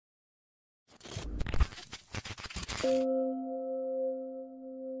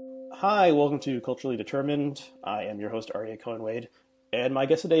Hi, welcome to Culturally Determined. I am your host, Aryeh Cohen-Wade, and my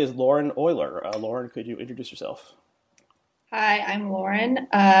guest today is Lauren Oyler. Lauren, could you introduce yourself? Hi, I'm Lauren.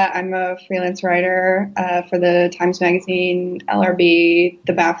 I'm a freelance writer for the Times Magazine, LRB,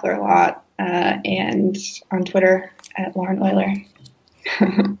 the Baffler a lot, and on Twitter at Lauren Oyler.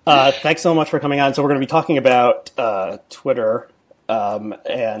 Thanks so much for coming on. So we're going to be talking about Twitter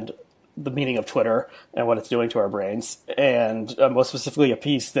and the meaning of Twitter and what it's doing to our brains, and most specifically a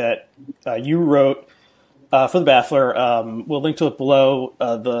piece that you wrote for the Baffler. We'll link to it below.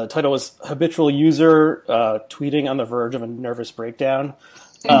 The title was Habitual User Tweeting on the Verge of a Nervous Breakdown.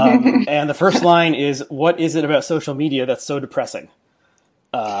 And the first line is, what is it about social media that's so depressing?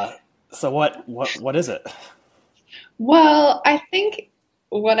 So what is it? Well, I think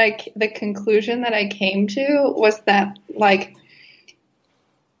the conclusion that I came to was that, like,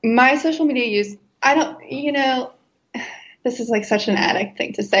 my social media use, this is like such an addict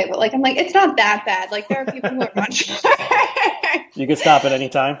thing to say, but like, I'm like, it's not that bad. Like, there are people who are much worse. You can stop at any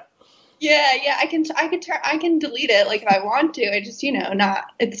time. Yeah, I can delete it, like, if I want to. I just,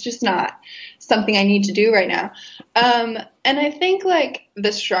 it's just not something I need to do right now. And I think, like,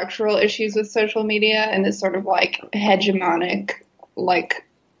 the structural issues with social media and this sort of, like, hegemonic, like,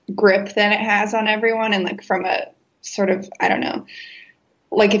 grip that it has on everyone, and, like, from a sort of, I don't know,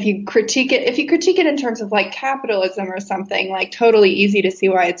 like, if you critique it in terms of, like, capitalism or something, like, totally easy to see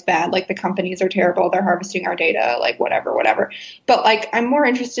why it's bad. Like, the companies are terrible, they're harvesting our data, like, whatever. But, like, I'm more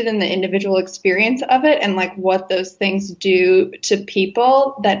interested in the individual experience of it and, like, what those things do to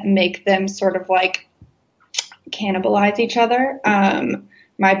people that make them sort of, like, cannibalize each other.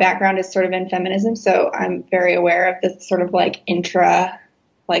 My background is sort of in feminism, so I'm very aware of this sort of, like,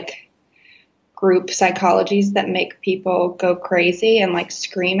 group psychologies that make people go crazy and, like,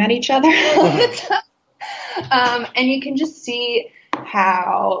 scream at each other all the time. And you can just see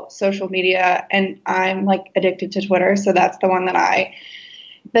how social media, and I'm, like, addicted to Twitter, so that's the one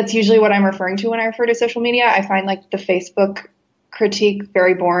that's usually what I'm referring to when I refer to social media. I find, like, the Facebook critique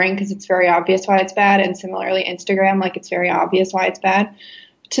very boring because it's very obvious why it's bad, and similarly Instagram, like, it's very obvious why it's bad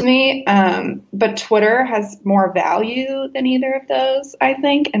to me. But Twitter has more value than either of those, I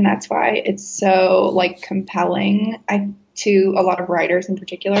think. And that's why it's so, like, compelling to a lot of writers in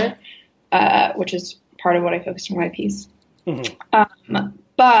particular, which is part of what I focused on my piece. Mm-hmm.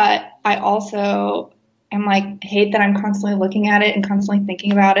 But I also am, like, hate that I'm constantly looking at it and constantly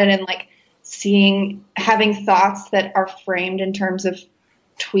thinking about it and, like, having thoughts that are framed in terms of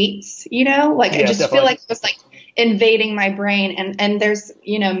tweets, like, I just definitely feel like it was, like, invading my brain, and there's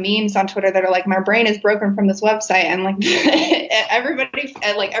memes on Twitter that are like, my brain is broken from this website, and, like, everyone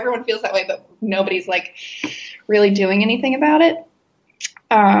feels that way, but nobody's, like, really doing anything about it.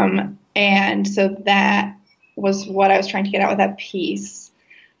 And so that was what I was trying to get out with that piece,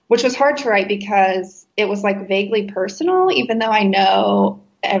 which was hard to write because it was, like, vaguely personal, even though I know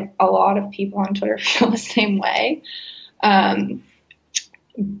a lot of people on Twitter feel the same way.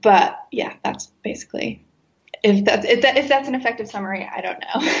 But yeah, that's basically, if that's an effective summary, I don't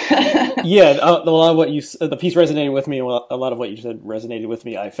know. Yeah, a lot of what the piece resonated with me. A lot of what you said resonated with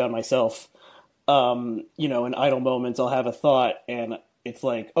me. I found myself, in idle moments, I'll have a thought, and it's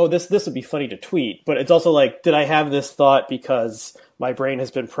like, oh, this would be funny to tweet. But it's also like, did I have this thought because my brain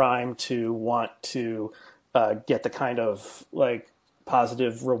has been primed to want to get the kind of, like,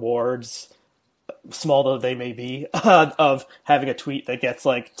 positive rewards, small though they may be, of having a tweet that gets,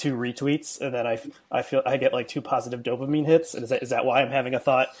 like, 2 retweets, and then I feel I get, like, 2 positive dopamine hits. And is that why I'm having a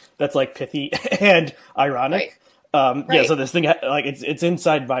thought that's, like, pithy and ironic? Right. Yeah. So this thing, like, it's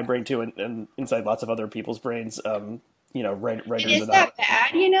inside my brain too, and inside lots of other people's brains. Writers. Is that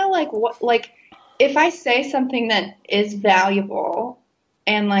bad? Like, what? Like, if I say something that is valuable,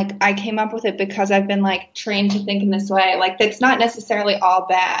 and, like, I came up with it because I've been, like, trained to think in this way, like, that's not necessarily all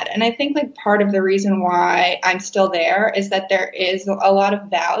bad. And I think, like, part of the reason why I'm still there is that there is a lot of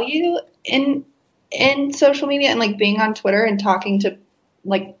value in social media and, like, being on Twitter and talking to,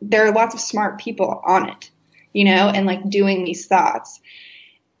 like, there are lots of smart people on it, and, like, doing these thoughts.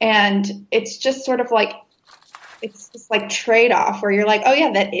 And it's just sort of like, it's this, like, trade-off where you're like, oh yeah,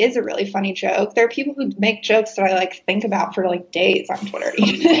 that is a really funny joke. There are people who make jokes that I, like, think about for, like, days on Twitter.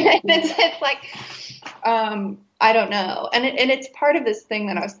 it's like, I don't know. And it's part of this thing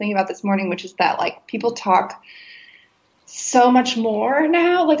that I was thinking about this morning, which is that, like, people talk so much more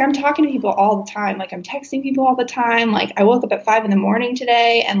now. Like, I'm talking to people all the time. Like, I'm texting people all the time. Like, I woke up at 5 a.m.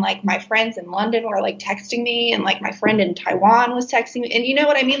 today, and, like, my friends in London were, like, texting me, and, like, my friend in Taiwan was texting me. And you know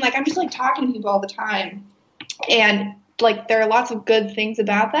what I mean? Like, I'm just, like, talking to people all the time. And, like, there are lots of good things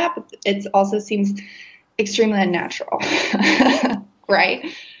about that, but it also seems extremely unnatural, right?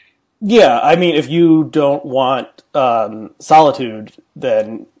 Yeah, I mean, if you don't want solitude,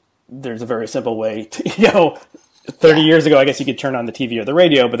 then there's a very simple way to, 30 years ago, I guess you could turn on the TV or the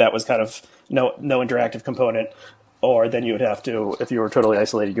radio, but that was kind of no interactive component. Or then you would have to, if you were totally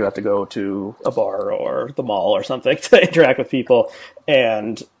isolated, you have to go to a bar or the mall or something to interact with people.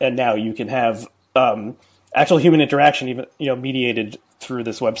 And now you can have actual human interaction, even mediated through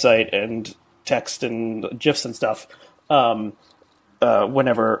this website and text and GIFs and stuff.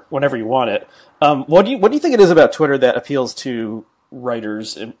 Whenever you want it. What do you think it is about Twitter that appeals to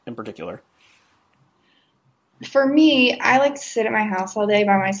writers in particular? For me, I like to sit at my house all day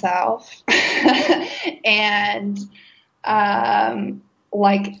by myself and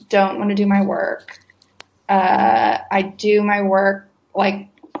like don't want to do my work. I do my work like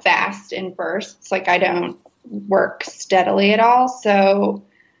fast in bursts. Like I don't work steadily at all. So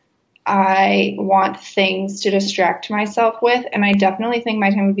I want things to distract myself with, and I definitely think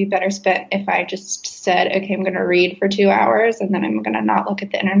my time would be better spent if I just said, okay, I'm going to read for 2 hours, and then I'm going to not look at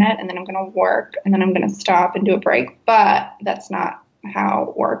the internet, and then I'm going to work, and then I'm going to stop and do a break. But that's not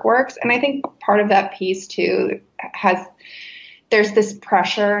how work works. And I think part of that piece too there's this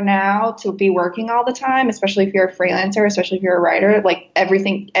pressure now to be working all the time, especially if you're a freelancer, especially if you're a writer. Like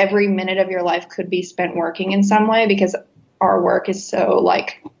every minute of your life could be spent working in some way, because our work is so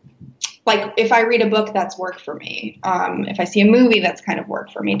like if I read a book, that's work for me. If I see a movie, that's kind of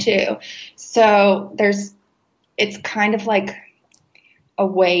work for me too. So it's kind of like a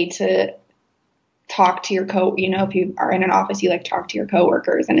way to talk to your if you are in an office, you like talk to your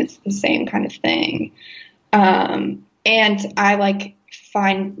coworkers, and it's the same kind of thing. And I like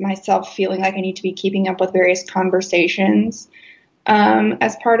find myself feeling like I need to be keeping up with various conversations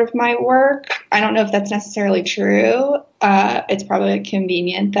as part of my work. I don't know if that's necessarily true. It's probably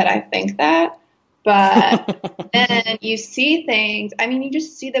convenient that I think that, but then you see things. I mean, you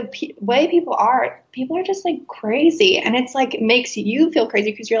just see the way people are. People are just like crazy, and it's like it makes you feel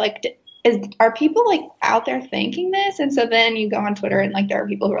crazy because you're like, are people like out there thinking this? And so then you go on Twitter and like there are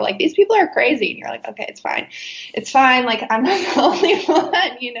people who are like, these people are crazy, and you're like, okay, it's fine. Like I'm not the only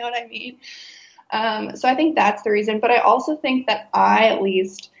one. You know what I mean? So I think that's the reason. But I also think that I at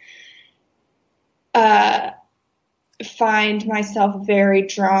least find myself very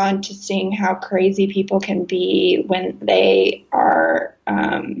drawn to seeing how crazy people can be when they are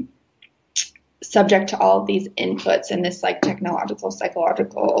subject to all of these inputs in this like technological,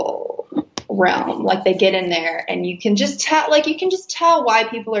 psychological realm. Like they get in there and you can just tell why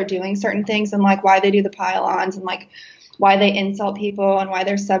people are doing certain things, and like why they do the pile-ons, and like why they insult people, and why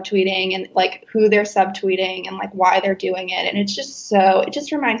they're subtweeting, and like who they're subtweeting, and like why they're doing it. And it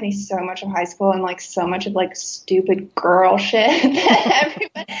just reminds me so much of high school, and like so much of like stupid girl shit that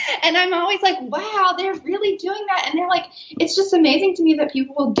everyone, and I'm always like, wow, they're really doing that. And they're like, it's just amazing to me that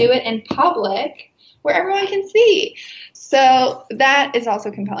people will do it in public where everyone can see. So that is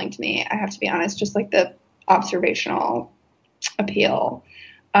also compelling to me, I have to be honest, just like the observational appeal.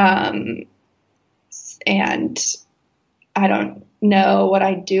 And I don't know what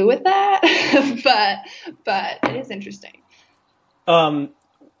I do with that, but it is interesting.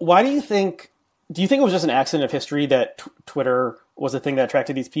 Why do you think it was just an accident of history that Twitter was the thing that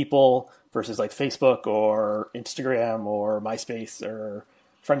attracted these people versus like Facebook or Instagram or MySpace or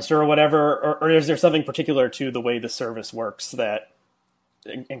Friendster or whatever? Or is there something particular to the way the service works that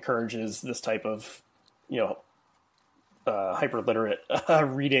encourages this type of, hyper-literate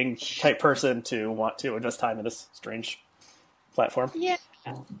reading type person to want to invest time in this strange platform? Yeah,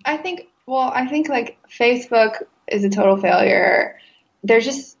 I think like Facebook is a total failure. There's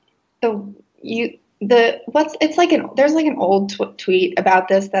just there's like an old tweet about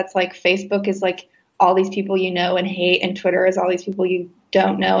this that's like Facebook is like all these people you know and hate, and Twitter is all these people you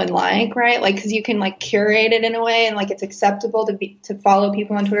don't know and like, right? Like, because you can like curate it in a way, and like it's acceptable to follow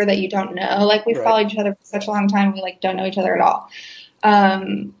people on Twitter that you don't know. Like we followed each other for such a long time, we like don't know each other at all,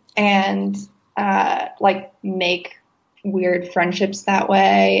 and like make weird friendships that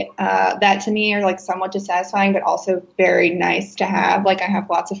way. That to me are like somewhat dissatisfying, but also very nice to have. Like I have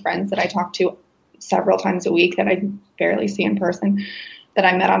lots of friends that I talk to several times a week that I barely see in person that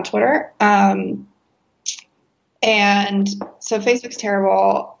I met on Twitter. And so Facebook's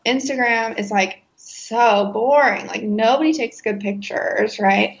terrible. Instagram is like so boring. Like nobody takes good pictures,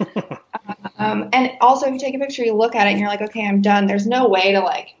 right? And also if you take a picture, you look at it and you're like, okay, I'm done. There's no way to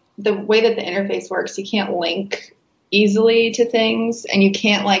like, the way that the interface works, you can't link easily to things, and you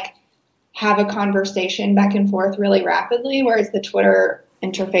can't like have a conversation back and forth really rapidly, whereas the Twitter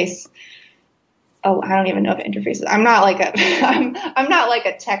interface oh, I don't even know if interfaces. I'm not like a I'm not like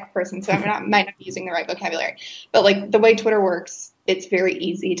a tech person, so might not be using the right vocabulary. But like the way Twitter works, it's very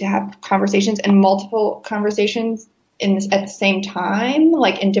easy to have conversations and multiple conversations at the same time,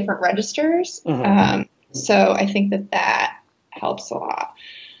 like in different registers. So I think that helps a lot.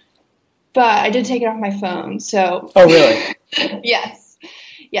 But I did take it off my phone. So oh really? Yes.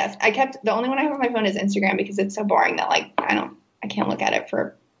 The only one I have on my phone is Instagram because it's so boring that like I can't look at it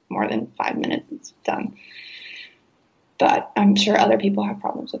for more than 5 minutes. It's done. But I'm sure other people have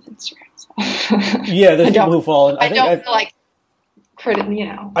problems with Instagram. So. Yeah, there's people who fall in. I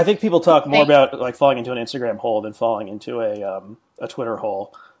think people talk more about like falling into an Instagram hole than falling into a Twitter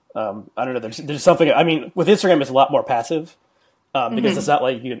hole. I don't know. There's something. I mean, with Instagram, it's a lot more passive because it's not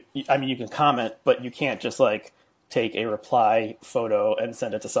like you can comment, but you can't just like take a reply photo and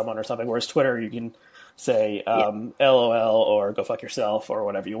send it to someone or something. Whereas Twitter, you can say LOL or go fuck yourself or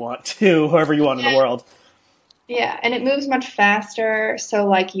whatever you want to, whoever you want in the world. Yeah, and it moves much faster, so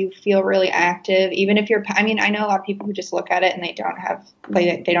like you feel really active. Even if I know a lot of people who just look at it and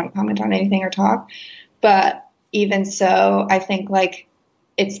they don't comment on anything or talk. But even so, I think like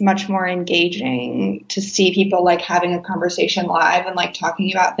it's much more engaging to see people like having a conversation live and like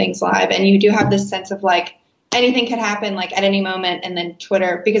talking about things live. And you do have this sense of like anything could happen like at any moment. And then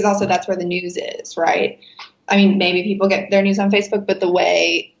Twitter, because also that's where the news is, right? I mean, maybe people get their news on Facebook, but the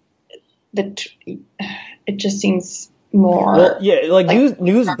way it just seems more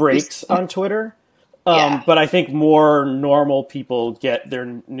news breaks on Twitter. But I think more normal people get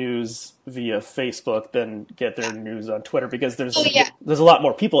their news via Facebook than get their news on Twitter because there's a lot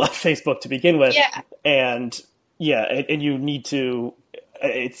more people on Facebook to begin with. Yeah. And you need to,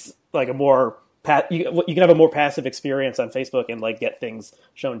 it's like a more, you can have a more passive experience on Facebook and like get things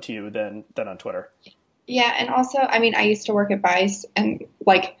shown to you than on Twitter. Yeah. And also, I mean, I used to work at Vice and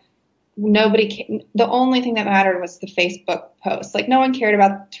like, the only thing that mattered was the Facebook post. Like no one cared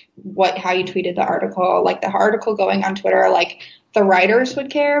about how you tweeted the article. Like the article going on Twitter, like the writers would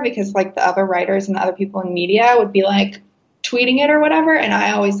care because like the other writers and the other people in media would be like tweeting it or whatever. And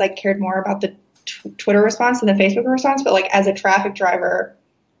I always like cared more about the Twitter response than the Facebook response. But like as a traffic driver,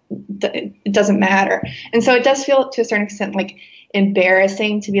 it doesn't matter. And so it does feel to a certain extent like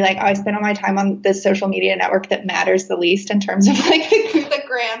embarrassing to be like, oh, I spent all my time on this social media network that matters the least in terms of like the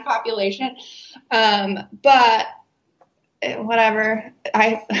grand population. But whatever,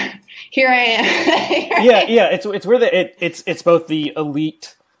 here I am. It's where it's both the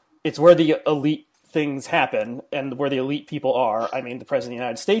elite, it's where the elite things happen and where the elite people are. I mean, the president of the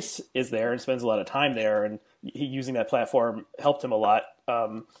United States is there and spends a lot of time there, and using that platform helped him a lot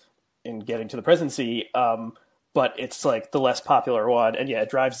in getting to the presidency. But it's like the less popular one, and it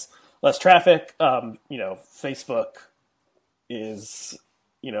drives less traffic. Facebook is,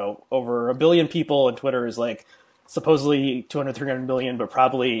 over 1 billion people, and Twitter is like supposedly 200, 300 million, but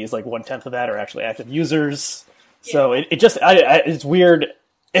probably is like 1/10 of that are actually active users. Yeah. So it's weird.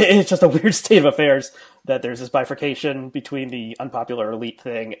 It's just a weird state of affairs that there's this bifurcation between the unpopular elite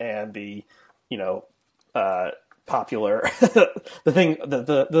thing and the, popular the thing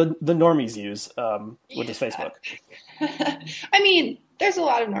the normies use, which is Facebook. I mean, there's a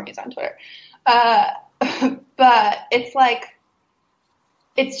lot of normies on Twitter, but it's like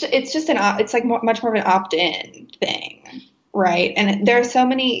it's just it's like much more of an opt-in thing, right? And there are so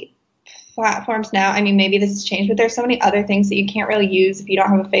many platforms now. I mean, maybe this has changed, but there's so many other things that you can't really use if you don't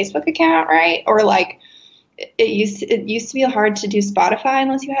have a Facebook account, right? Or like it used to be hard to do Spotify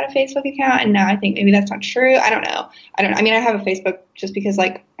unless you had a Facebook account, and now I think maybe that's not true. I don't know. I mean, I have a Facebook just because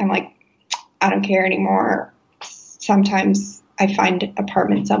like I'm like I don't care anymore. Sometimes I find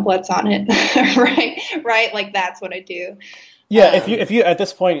apartment sublets on it, right? Like that's what I do. Yeah, if you at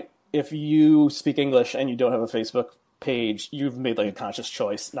this point, if you speak English and you don't have a Facebook page, you've made like a conscious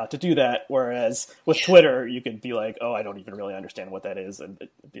choice not to do that. Whereas with Twitter, you could be like, oh, I don't even really understand what that is, and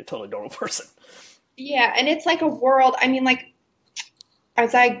be a totally normal person. Yeah, and it's like a world. I mean, like,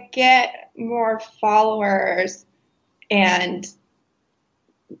 as I get more followers and,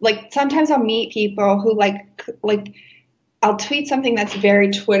 like, sometimes I'll meet people who, like I'll tweet something that's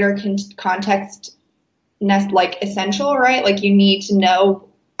very Twitter context, like, essential, right? Like, you need to know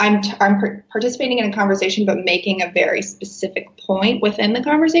I'm participating in a conversation, but making a very specific point within the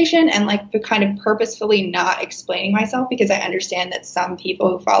conversation and like kind of purposefully not explaining myself because I understand that some people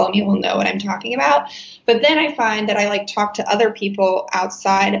who follow me will know what I'm talking about. But then I find that I like talk to other people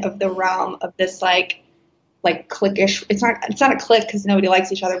outside of the realm of this like cliquish. It's not a clique because nobody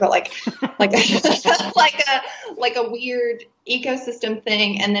likes each other, but like a weird ecosystem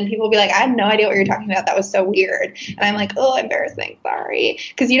thing, and then people will be like, I had no idea what you're talking about. That was so weird. And I'm like, oh, embarrassing. Sorry.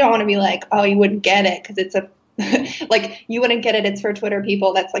 Because you don't want to be like, oh, you wouldn't get it because it's a like, you wouldn't get it. It's for Twitter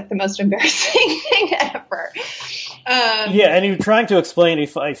people. That's like the most embarrassing thing ever. Yeah, and you're trying to explain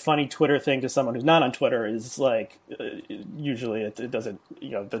a funny Twitter thing to someone who's not on Twitter is like, usually it doesn't,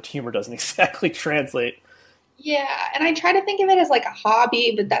 the humor doesn't exactly translate. Yeah, and I try to think of it as like a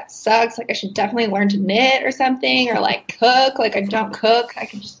hobby, but that sucks. Like, I should definitely learn to knit or something, or like cook. Like, I don't cook. I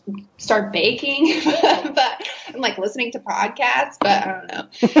can just start baking, but I'm like listening to podcasts, but I don't know.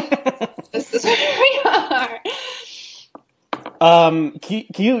 This is where we are.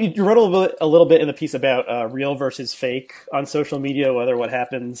 You wrote a little bit in the piece about real versus fake on social media, whether what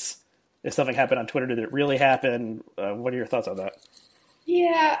happens, if something happened on Twitter, did it really happen? What are your thoughts on that?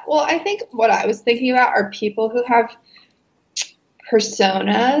 Yeah, well, I think what I was thinking about are people who have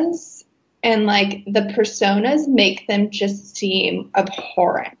personas, and like the personas make them just seem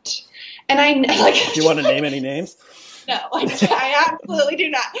abhorrent. And I know, like, do you want to name any names? No, I absolutely do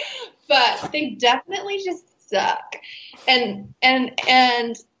not. But they definitely just suck. And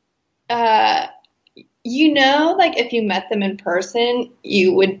like, if you met them in person,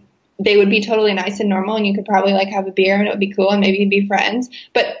 they would be totally nice and normal, and you could probably like have a beer and it would be cool and maybe you'd be friends.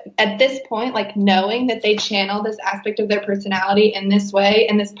 But at this point, like, knowing that they channel this aspect of their personality in this way,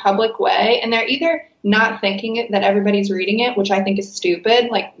 in this public way, and they're either not thinking it, that everybody's reading it, which I think is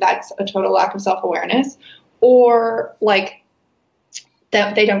stupid, like that's a total lack of self-awareness, or like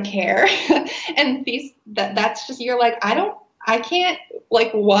that they don't care. And that's just, you're like, I can't,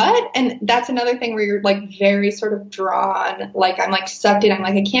 like, what? And that's another thing where you're like very sort of drawn, like, I'm like sucked in. I'm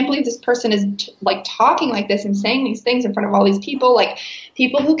like, I can't believe this person is like talking like this and saying these things in front of all these people, like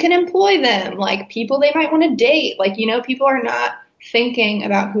people who can employ them, like people they might want to date. Like, people are not thinking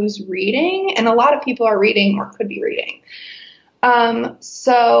about who's reading, and a lot of people are reading or could be reading. And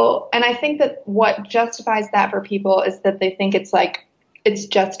I think that what justifies that for people is that they think it's like, it's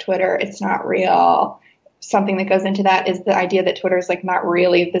just Twitter. It's not real. Something that goes into that is the idea that Twitter is like not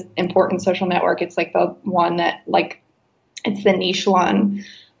really this important social network. It's like the one that, like, it's the niche one.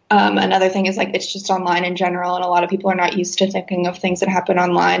 Another thing is like, it's just online in general. And a lot of people are not used to thinking of things that happen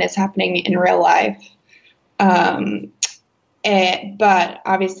online as happening in real life. But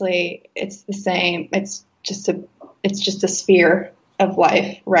obviously it's the same. It's just a sphere of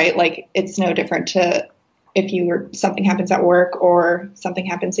life, right? Like, it's no different to if something happens at work or something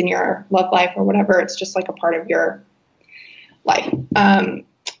happens in your love life or whatever. It's just like a part of your life. And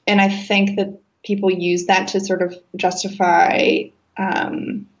I think that people use that to sort of justify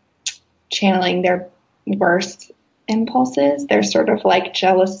channeling their worst impulses. They're sort of like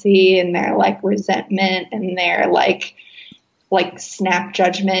jealousy, and their like resentment, and their like snap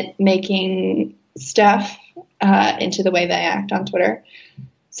judgment making stuff into the way they act on Twitter.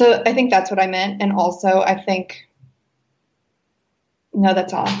 So I think that's what I meant. And also I think, no,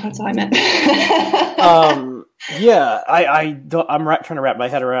 that's all I meant. Yeah, I'm trying to wrap my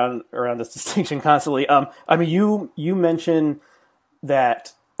head around this distinction constantly. I mean, you mentioned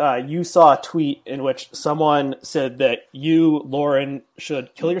that you saw a tweet in which someone said that you, Lauren,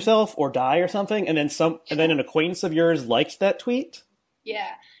 should kill yourself or die or something, and then an acquaintance of yours liked that tweet. Yeah,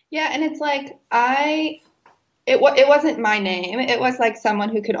 and it's like it wasn't my name. It was like someone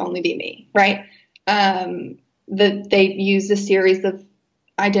who could only be me, right? They used a series of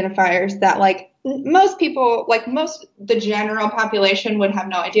identifiers that, like, most people, like the general population would have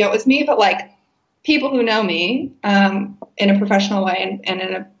no idea it was me, but like people who know me in a professional way and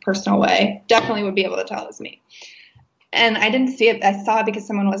in a personal way definitely would be able to tell it was me. And I didn't see it. I saw it because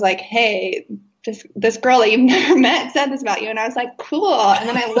someone was like, hey, this girl that you've never met said this about you. And I was like, cool. And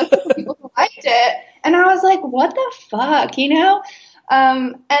then I looked at the people who liked it, and I was like, what the fuck,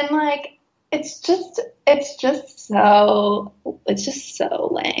 And like, it's just so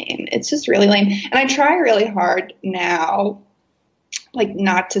lame. It's just really lame. And I try really hard now, like,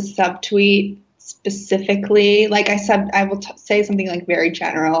 not to subtweet specifically. Like I said, I will say something like very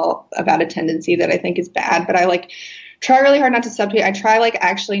general about a tendency that I think is bad, but I like try really hard not to subtweet. I try like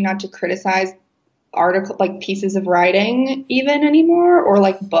actually not to criticize pieces of writing even anymore, or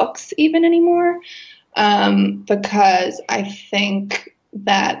like books even anymore, because I think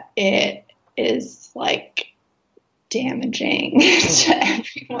that it is like damaging to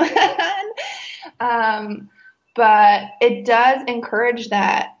everyone. But it does encourage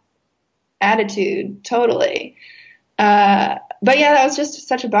that attitude totally. But yeah, that was just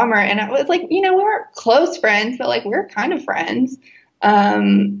such a bummer. And it was like, we weren't close friends, but like we're kind of friends.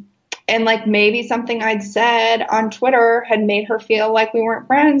 And like maybe something I'd said on Twitter had made her feel like we weren't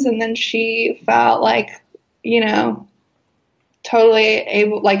friends, and then she felt like, totally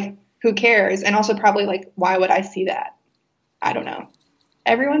able, like, who cares? And also probably like, why would I see that? I don't know.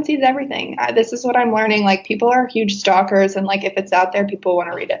 Everyone sees everything. This is what I'm learning. Like, people are huge stalkers, and like, if it's out there, people want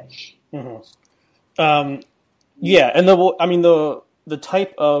to read it. Yeah, and the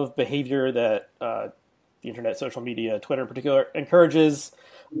type of behavior that the internet, social media, Twitter in particular, encourages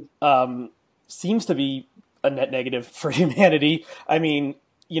seems to be a net negative for humanity. I mean,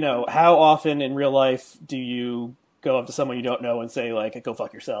 how often in real life do you go up to someone you don't know and say, like, go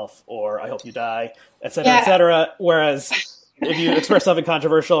fuck yourself, or I hope you die, et cetera, et cetera. Whereas if you express something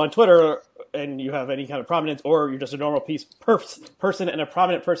controversial on Twitter and you have any kind of prominence, or you're just a normal person and a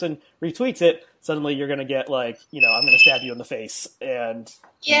prominent person retweets it, suddenly you're going to get like, I'm going to stab you in the face. And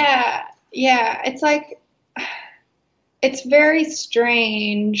yeah, it's like, it's very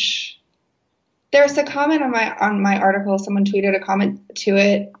strange. There's a comment on my article. Someone tweeted a comment to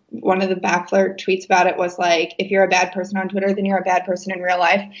it. One of the Baffler tweets about it was like, if you're a bad person on Twitter, then you're a bad person in real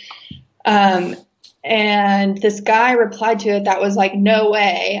life. And this guy replied to it that was like, no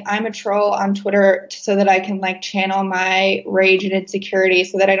way, I'm a troll on Twitter so that I can like channel my rage and insecurity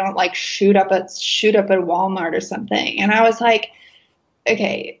so that I don't like shoot up at Walmart or something. And I was like,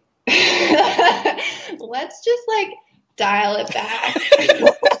 okay, let's just like dial it back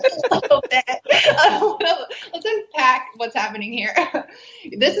a little bit. Let's unpack what's happening here.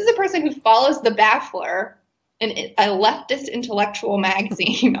 This is a person who follows the Baffler, a leftist intellectual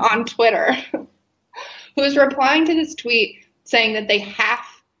magazine on Twitter, who is replying to this tweet saying that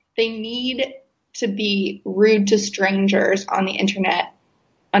they need to be rude to strangers on the internet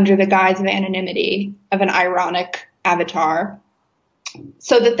under the guise of anonymity of an ironic avatar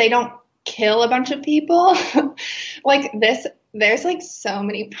so that they don't kill a bunch of people. Like this, there's like so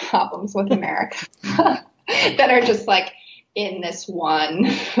many problems with America that are just like in this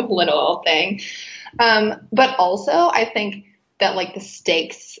one little thing. But also I think that like the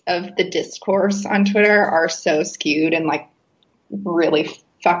stakes of the discourse on Twitter are so skewed and like really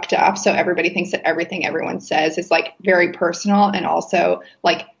fucked up. So everybody thinks that everything everyone says is like very personal and also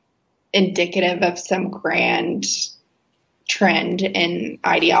like indicative of some grand trend in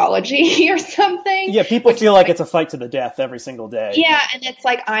ideology or something. Yeah, people feel like it's a fight to the death every single day. Yeah, and it's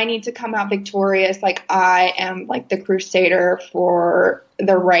like, I need to come out victorious. Like, I am like the crusader for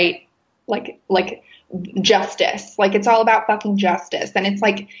the right, like justice. Like, it's all about fucking justice. And it's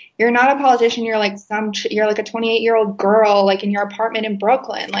like, you're not a politician. You're like you're like a 28-year-old girl, like in your apartment in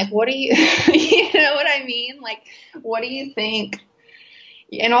Brooklyn. Like, what do you, you know what I mean? Like, what do you think?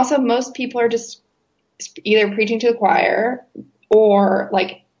 And also most people are just either preaching to the choir or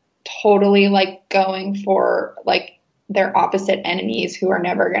like totally like going for like their opposite enemies who are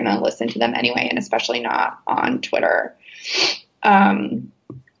never going to listen to them anyway. And especially not on Twitter.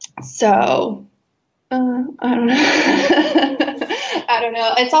 So I don't know. I don't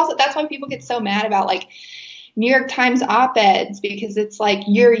know. It's also, that's why people get so mad about like New York Times op-eds, because it's like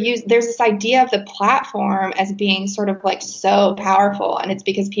there's this idea of the platform as being sort of like so powerful. And it's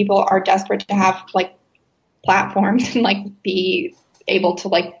because people are desperate to have like platforms and like be able to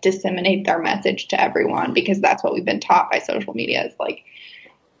like disseminate their message to everyone, because that's what we've been taught by social media. Is like,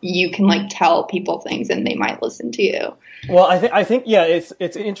 you can like tell people things and they might listen to you. Well, I think yeah, it's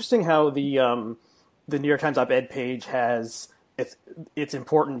interesting how the New York Times op-ed page has its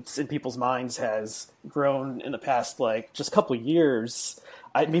importance in people's minds has grown in the past like just couple of years.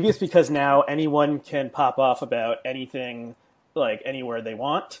 Maybe it's because now anyone can pop off about anything like anywhere they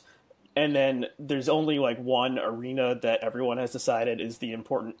want. And then there's only like one arena that everyone has decided is the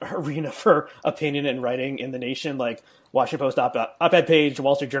important arena for opinion and writing in the nation. Like Washington Post op-ed page,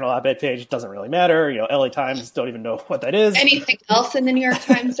 Wall Street Journal op-ed page, doesn't really matter. LA Times don't even know what that is. Anything else in the New York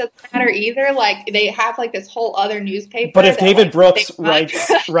Times doesn't matter either. Like, they have like this whole other nutpaper. But if David Brooks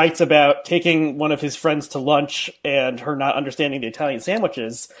writes about taking one of his friends to lunch and her not understanding the Italian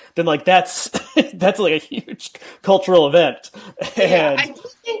sandwiches, then like that's like a huge cultural event. Yeah, I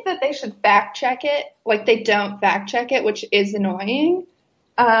just think that they should fact check it. Like, they don't fact check it, which is annoying.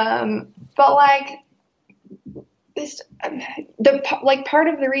 But like, part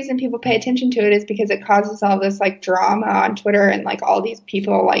of the reason people pay attention to it is because it causes all this like drama on Twitter, and like all these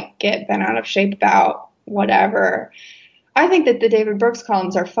people like get bent out of shape about whatever. I think that the David Brooks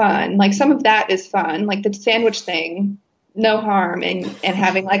columns are fun. Like, some of that is fun, like the sandwich thing, no harm in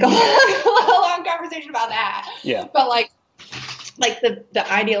having like a long conversation about that. Yeah. But like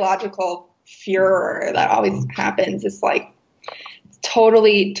the ideological furor that always happens is like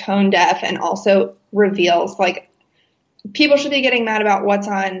totally tone deaf, and also reveals like people should be getting mad about what's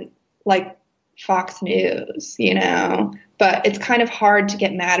on like Fox News, but it's kind of hard to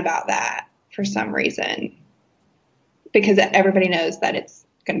get mad about that for some reason. because everybody knows that it's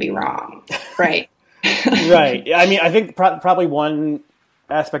going to be wrong, right? Right. I mean, I think probably one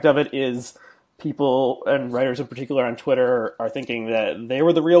aspect of it is people and writers in particular on Twitter are thinking that they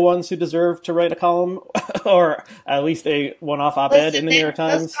were the real ones who deserve to write a column or at least a one-off op-ed in the New York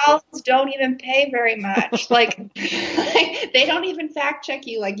Times. Those columns don't even pay very much. Like they don't even fact check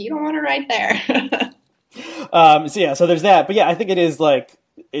you. Like, you don't want to write there. So there's that. But yeah, I think it is like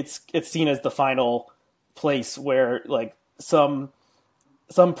it's seen as the final place where like some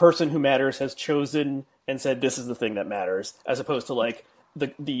person who matters has chosen and said this is the thing that matters, as opposed to like the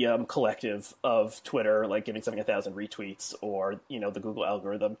collective of Twitter like giving something 1,000 retweets, or the Google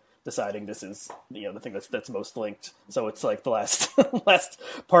algorithm deciding this is the thing that's most linked. So it's like the last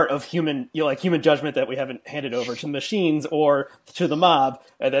part of human human judgment that we haven't handed over to machines or to the mob,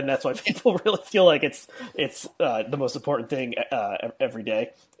 and then that's why people really feel like it's the most important thing every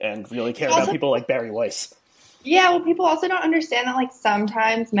day, and really care about people like Barry Weiss. Yeah, well, people also don't understand that, like,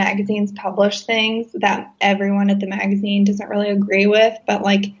 sometimes magazines publish things that everyone at the magazine doesn't really agree with, but,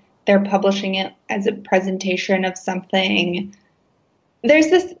 like, they're publishing it as a presentation of something.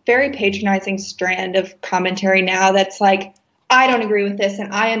 There's this very patronizing strand of commentary now that's like, I don't agree with this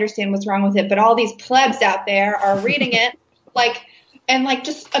and I understand what's wrong with it, but all these plebs out there are reading it, and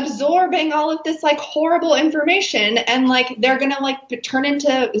just absorbing all of this like horrible information, and like they're gonna like turn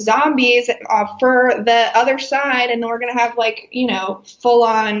into zombies for the other side, and then we're gonna have full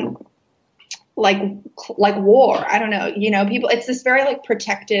on like war. I don't know, people. It's this very like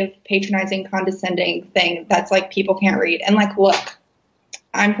protective, patronizing, condescending thing that's like people can't read. And like, look,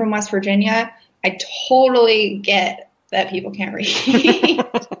 I'm from West Virginia. I totally get that people can't read,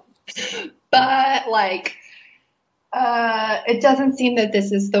 but like. It doesn't seem that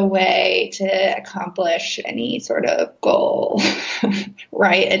this is the way to accomplish any sort of goal,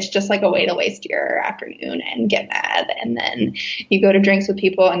 right? It's just like a way to waste your afternoon and get mad. And then you go to drinks with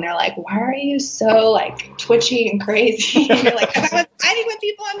people and they're like, why are you so like twitchy and crazy? And you're like, 'cause I was fighting with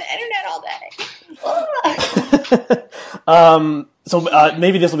people on the internet all day. So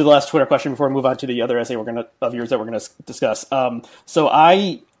maybe this will be the last Twitter question before we move on to the other essay of yours that we're going to discuss. So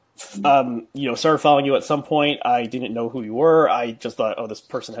I started following you at some point. I didn't know who you were. I just thought, oh, this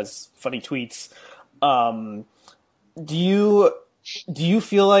person has funny tweets. Do you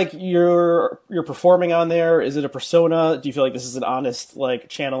feel like you're performing on there? Is it a persona? Do you feel like this is an honest like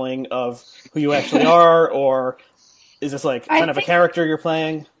channeling of who you actually are, or is this like kind of a character you're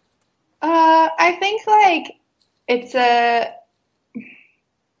playing? I think like it's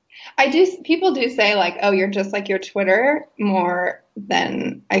people do say like, oh, you're just like your Twitter more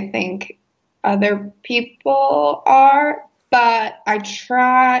than I think other people are, but I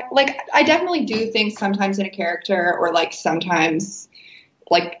try, like, I definitely do things sometimes in a character, or like sometimes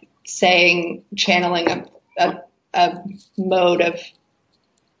like channeling a mode of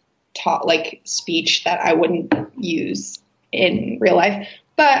speech that I wouldn't use in real life.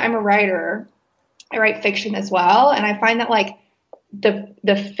 But I'm a writer. I write fiction as well, and I find that like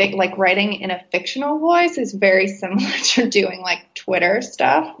like writing in a fictional voice is very similar to doing like Twitter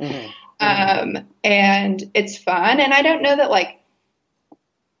stuff. Mm-hmm. And it's fun. And I don't know that like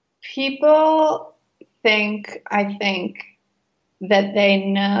people I think that they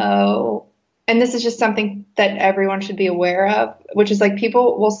know, and this is just something that everyone should be aware of, which is like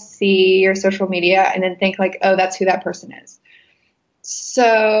people will see your social media and then think like, oh, that's who that person is.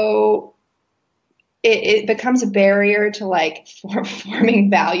 So it becomes a barrier to like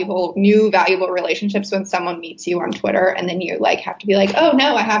forming new valuable relationships when someone meets you on Twitter, and then you like have to be like, oh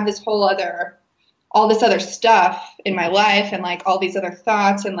no, I have this all this other stuff in my life, and like all these other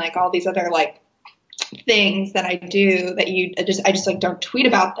thoughts, and like all these other like things that I do that I just like don't tweet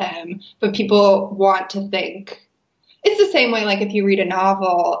about them, but people want to think. It's the same way like if you read a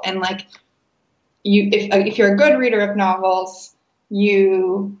novel and like if you're a good reader of novels,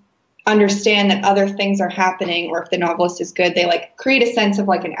 you understand that other things are happening, or if the novelist is good, they like create a sense of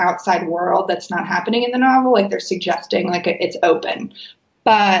like an outside world that's not happening in the novel, like they're suggesting like it's open.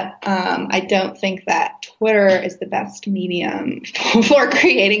 But I don't think that Twitter is the best medium for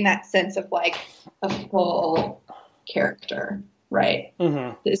creating that sense of like a full character, right?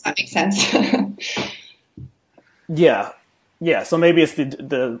 Mm-hmm. Does that make sense? Yeah. So maybe it's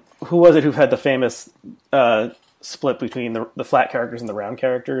the who was it who had the famous split between the flat characters and the round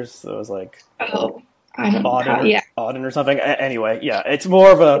characters? So it was like Auden or something. Anyway, yeah, it's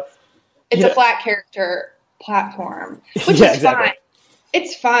more of a a flat character platform, which is exactly fine.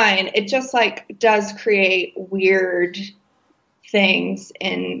 It's fine. It just like does create weird things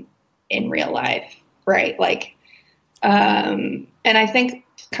in real life, right? Like, and I think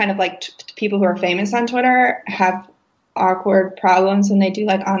kind of like people who are famous on Twitter have awkward problems when they do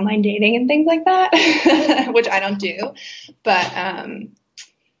like online dating and things like that, which I don't do. But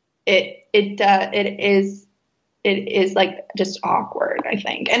it is like just awkward, I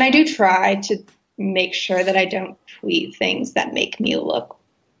think. And I do try to make sure that I don't tweet things that make me look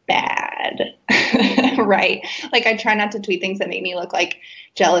bad. Right. Like I try not to tweet things that make me look like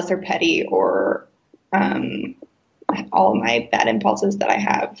jealous or petty or all my bad impulses that I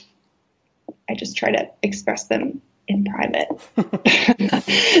have. I just try to express them in private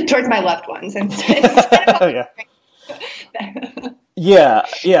towards my loved ones instead of yeah.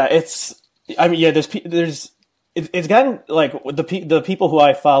 It's, I mean, yeah, it's gotten like the people who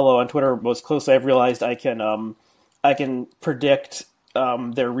I follow on Twitter most closely. I've realized I can predict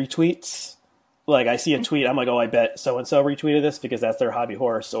their retweets. Like I see a tweet, I'm like, oh, I bet so and so retweeted this because that's their hobby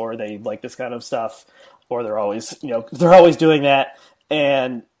horse, or they like this kind of stuff, or they're always doing that.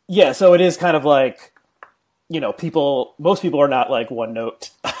 And yeah, so it is kind of like, most people are not like one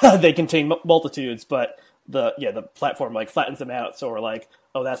note. They contain multitudes, but the platform like flattens them out. So we're like,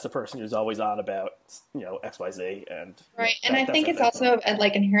 oh, that's the person who's always on about, XYZ. And right. And I think it's also a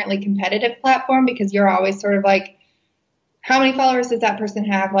like inherently competitive platform because you're always sort of like, how many followers does that person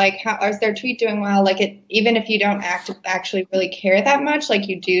have? Like, how is their tweet doing well? Like even if you don't actually really care that much, like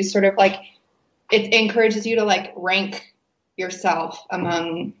you do sort of like, it encourages you to like rank yourself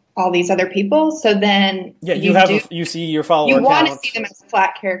among all these other people. So then you see your follower you want to count. see them as a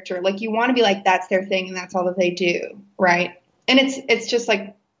flat character. Like you want to be like, that's their thing and that's all that they do. Right. And it's just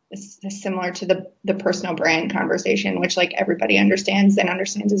like, it's similar to the personal brand conversation, which like everybody understands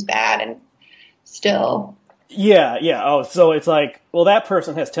is bad and still. Yeah. Oh, so it's like, well, that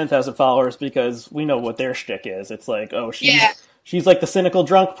person has 10,000 followers because we know what their shtick is. It's like, oh, she's like the cynical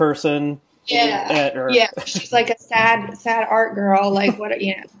drunk person. Yeah. She's like a sad art girl. Like what?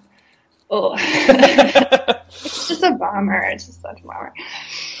 Oh, it's just a bummer. It's just such a bummer.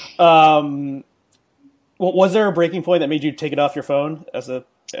 Well, was there a breaking point that made you take it off your phone as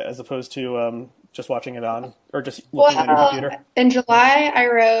opposed to just watching it on or just looking at your computer? In July, I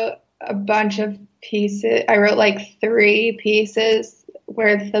wrote a bunch of pieces. I wrote like 3 pieces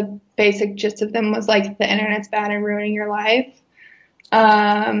where the basic gist of them was like the internet's bad and ruining your life.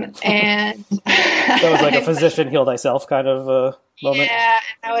 And that was like a physician heal thyself kind of moment. Yeah,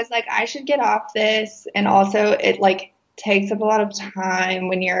 and I was like, I should get off this. And also, it like takes up a lot of time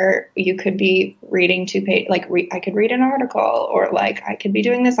when you could be reading 2 pages. Like I could read an article, or like I could be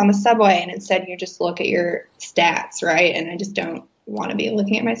doing this on the subway, and instead you just look at your stats, right? And I just don't want to be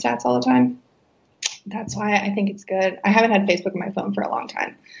looking at my stats all the time. That's why I think it's good. I haven't had Facebook on my phone for a long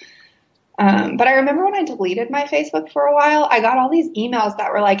time. But I remember when I deleted my Facebook for a while, I got all these emails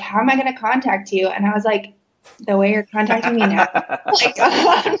that were like, how am I going to contact you? And I was like, the way you're contacting me now, like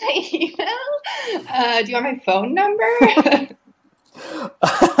on my email? Do you want my phone number?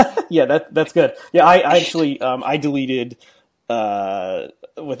 Yeah, that's good. Yeah, I actually, I deleted,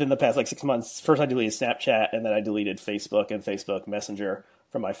 within the past like 6 months, first I deleted Snapchat and then I deleted Facebook and Facebook Messenger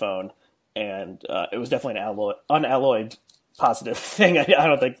from my phone. And it was definitely an unalloyed positive thing. I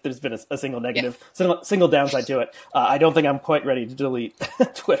don't think there's been a single negative, single downside to it. I don't think I'm quite ready to delete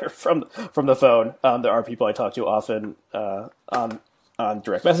Twitter from the phone. There are people I talk to often on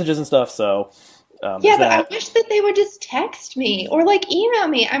direct messages and stuff. So but I wish that they would just text me or like email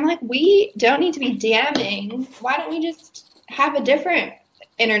me. I'm like, we don't need to be DMing. Why don't we just have a different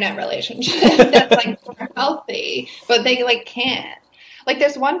internet relationship that's like more healthy? But they like can't. Like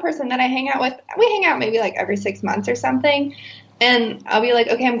there's one person that I hang out with. We hang out maybe like every 6 months or something. And I'll be like,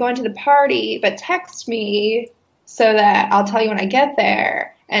 okay, I'm going to the party, but text me so that I'll tell you when I get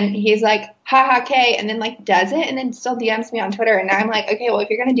there. And he's like, haha, K, and then like does it and then still DMs me on Twitter. And now I'm like, okay, well, if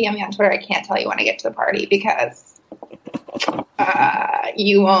you're going to DM me on Twitter, I can't tell you when I get to the party because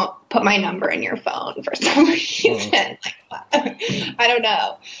you won't put my number in your phone for some reason. I don't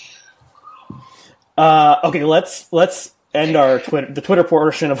know. Okay, let's end the Twitter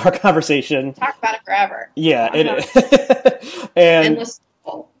portion of our conversation. Talk about it forever. Yeah, and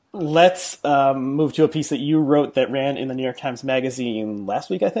let's move to a piece that you wrote that ran in the New York Times Magazine last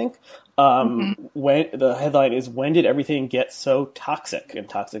week, I think. When the headline is "When did everything get so toxic?" and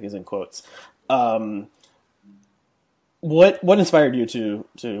toxic is in quotes. What inspired you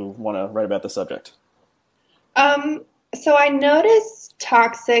to want to write about the subject? So I noticed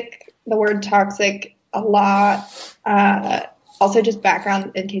the word toxic a lot. Also, just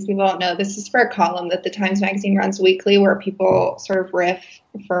background in case people don't know, this is for a column that the Times Magazine runs weekly where people sort of riff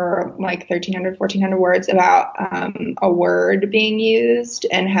for like 1,300, 1,400 words about a word being used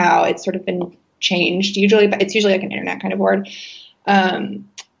and how it's sort of been changed usually, but it's usually like an internet kind of word. And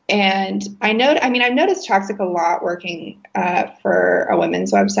And I've noticed toxic a lot working for a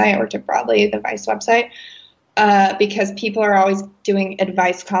women's website. I worked at Broadly, the Vice website, because people are always doing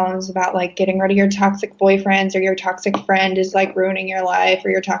advice columns about like getting rid of your toxic boyfriends, or your toxic friend is like ruining your life, or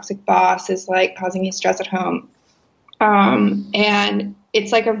your toxic boss is like causing you stress at home. And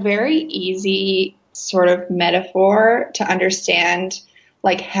it's like a very easy sort of metaphor to understand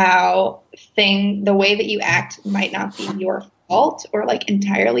like how the way that you act might not be your fault or like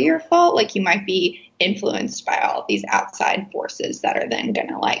entirely your fault. Like you might be influenced by all of these outside forces that are then going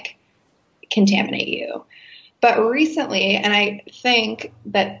to like contaminate you. But recently, and I think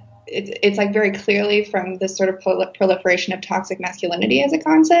that it's like very clearly from this sort of proliferation of toxic masculinity as a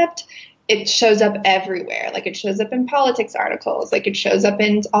concept, it shows up everywhere. Like it shows up in politics articles, like it shows up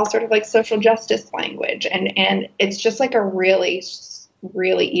in all sort of like social justice language. And it's just like a really,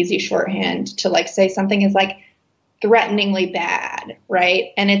 really easy shorthand to like say something is like threateningly bad,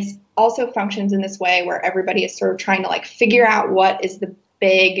 right? And it's also functions in this way where everybody is sort of trying to like figure out what is the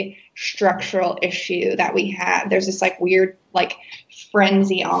big structural issue that we have. There's this like weird like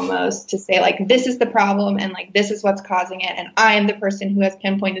frenzy almost to say like this is the problem and like this is what's causing it and I am the person who has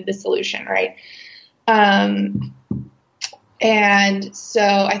pinpointed the solution, right? And so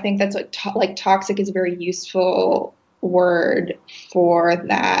I think that's what like toxic is a very useful word for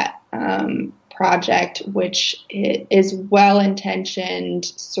that project, which is well-intentioned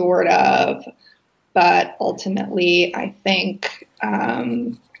sort of, but ultimately I think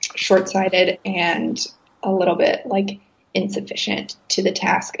short-sighted and a little bit like insufficient to the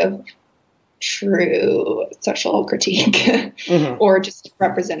task of true social critique mm-hmm. or just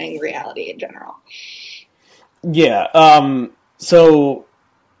representing reality in general. Yeah. So,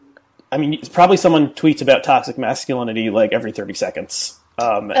 I mean, probably someone tweets about toxic masculinity like every 30 seconds.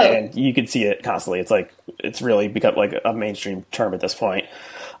 And you can see it constantly. It's like, it's really become like a mainstream term at this point.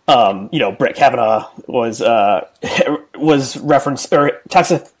 Brett Kavanaugh was referenced, or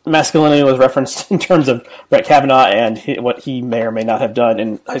toxic masculinity was referenced in terms of Brett Kavanaugh and what he may or may not have done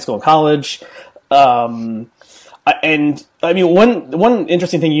in high school and college. And I mean, one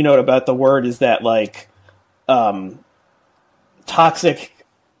interesting thing you note about the word is that like, toxic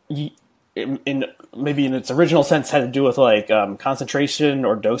in maybe in its original sense had to do with like, concentration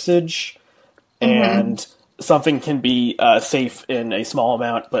or dosage, mm-hmm. and something can be safe in a small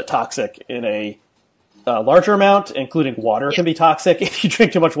amount, but toxic in a larger amount, including water can be toxic if you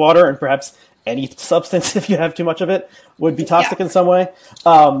drink too much water, and perhaps any substance, if you have too much of it, would be toxic in some way.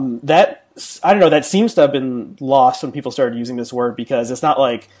 That, I don't know, that seems to have been lost when people started using this word, because it's not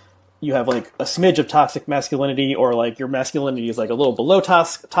like you have like a smidge of toxic masculinity, or like your masculinity is like a little below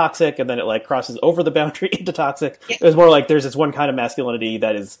toxic, and then it like crosses over the boundary into toxic. Yeah. It was more like there's this one kind of masculinity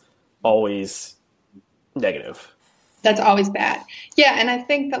that is always negative. That's always bad. Yeah, and I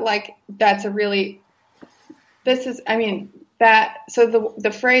think that like that's a really, so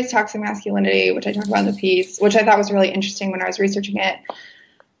the phrase toxic masculinity, which I talked about in the piece, which I thought was really interesting when I was researching it,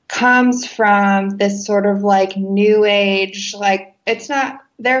 comes from this sort of like new age, like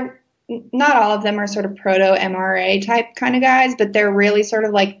not all of them are sort of proto MRA type kind of guys, but they're really sort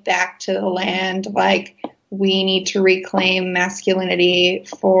of like back to the land, like we need to reclaim masculinity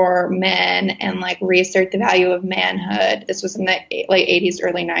for men and like reassert the value of manhood. This was in the late 80s,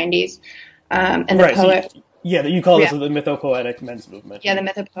 early 90s. And the poet... you call this the mythopoetic men's movement. Yeah, the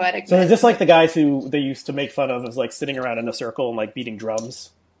mythopoetic. So is this like the guys who they used to make fun of as like sitting around in a circle and like beating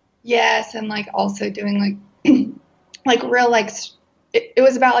drums? Yes, and like also doing like like real like it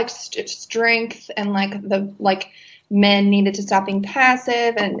was about like strength and like the like men needed to stop being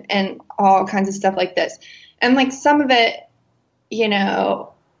passive and all kinds of stuff like this. And like some of it, you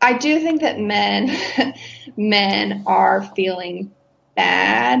know, I do think that men are feeling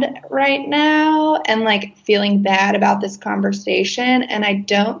bad right now and like feeling bad about this conversation. And I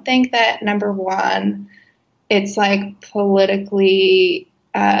don't think that, number one, it's like politically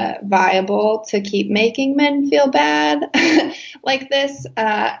viable to keep making men feel bad like this.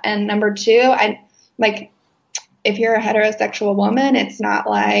 And number two, I like, if you're a heterosexual woman, it's not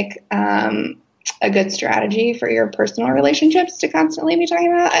like a good strategy for your personal relationships to constantly be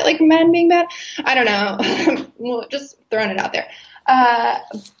talking about like men being bad. I don't know. Well, just throwing it out there.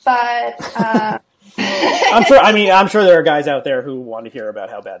 But I'm sure there are guys out there who want to hear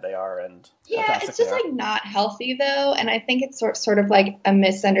about how bad they are, and it's just like not healthy though. And I think it's sort of like a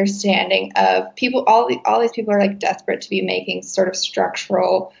misunderstanding of people. All these people are like desperate to be making sort of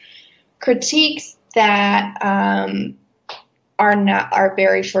structural critiques that are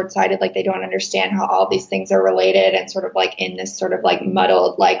very short-sighted. Like they don't understand how all these things are related, and sort of like in this sort of like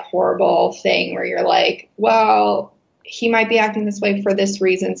muddled, like horrible thing where you're like, well, he might be acting this way for this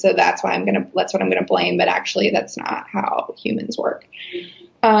reason, so that's what I'm gonna blame, but actually that's not how humans work.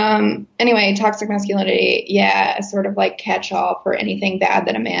 Anyway, toxic masculinity, yeah, a sort of like catch-all for anything bad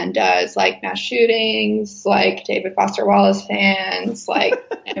that a man does, like mass shootings, like David Foster Wallace fans, like,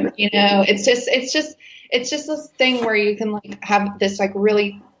 it's just this thing where you can like have this like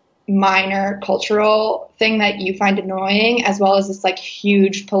really minor cultural thing that you find annoying, as well as this like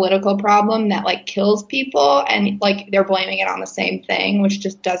huge political problem that like kills people, and like they're blaming it on the same thing, which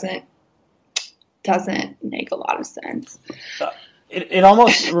just doesn't make a lot of sense. It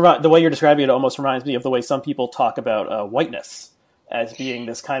almost, the way you're describing it almost reminds me of the way some people talk about whiteness as being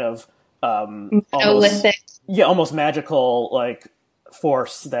this kind of almost magical like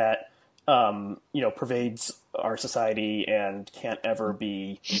force that pervades our society and can't ever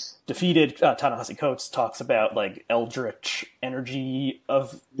be defeated. Ta-Nehisi Coates talks about like eldritch energy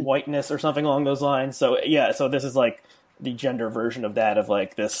of whiteness or something along those lines. So so this is like the gender version of that, of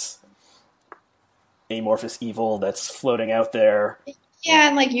like this amorphous evil that's floating out there. Yeah,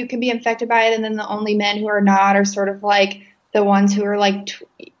 and like you can be infected by it, and then the only men who are not are sort of like the ones who are like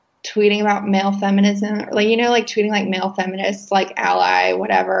tweeting about male feminism, or like like tweeting like male feminists, like ally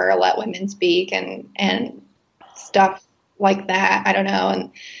whatever, let women speak and stuff like that. I don't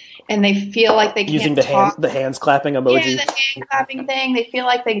know, and they feel like they can't using the hands clapping emoji. Yeah, the hand clapping thing. They feel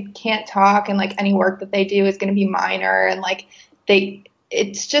like they can't talk, and like any work that they do is going to be minor, and like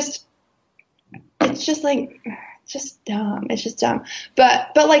it's just dumb. It's just dumb.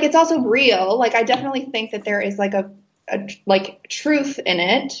 But like it's also real. Like I definitely think that there is like a like truth in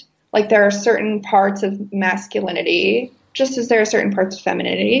it. Like there are certain parts of masculinity, just as there are certain parts of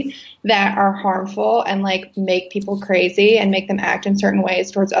femininity, that are harmful and like make people crazy and make them act in certain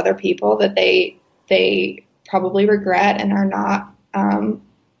ways towards other people that they probably regret and are not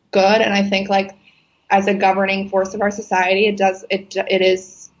good. And I think like as a governing force of our society, it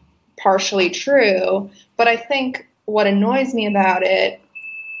is partially true. But I think what annoys me about it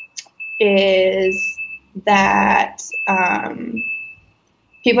is that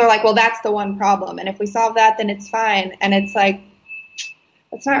people are like, well, that's the one problem, and if we solve that, then it's fine. And it's like,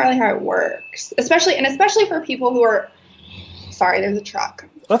 that's not really how it works. Especially for people who are, sorry, there's a truck.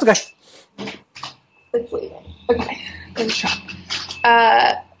 That's okay. It's leaving. Okay, there's a truck.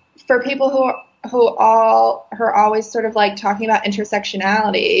 For people who are always sort of like talking about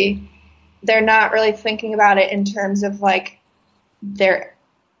intersectionality, they're not really thinking about it in terms of like their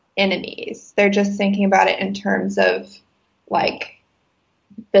enemies. They're just thinking about it in terms of like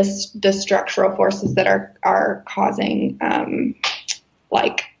the structural forces that are causing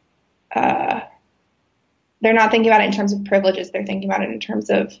they're not thinking about it in terms of privileges. They're thinking about it in terms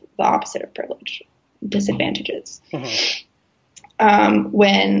of the opposite of privilege, disadvantages. Mm-hmm.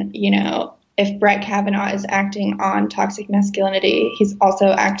 When if Brett Kavanaugh is acting on toxic masculinity, he's also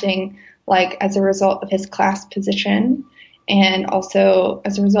acting like as a result of his class position, and also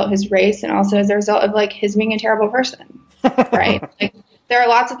as a result of his race, and also as a result of like his being a terrible person, right? Like there are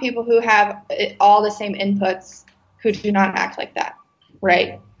lots of people who have all the same inputs who do not act like that,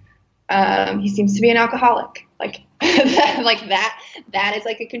 right? He seems to be an alcoholic, like that is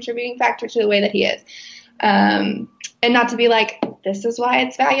like a contributing factor to the way that he is. And not to be like, this is why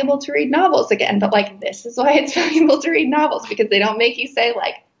it's valuable to read novels again, but like, this is why it's valuable to read novels, because they don't make you say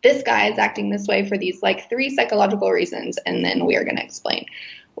like, this guy is acting this way for these like 3 psychological reasons, and then we are going to explain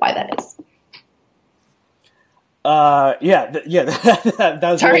why that is. That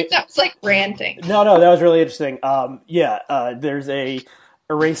was sorry, really, that was like ranting. No, that was really interesting. There's a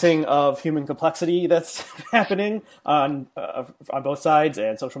erasing of human complexity that's happening on both sides,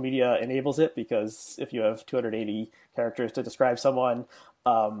 and social media enables it, because if you have 280 characters to describe someone,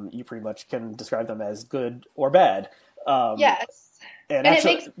 you pretty much can describe them as good or bad. Yes. And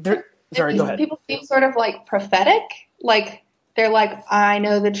actually, go ahead. People seem sort of like prophetic, like they're like, I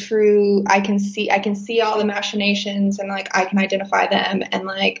know the true, I can see all the machinations, and like I can identify them, and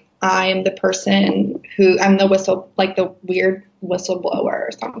like I am the person who, I'm the the weird whistleblower or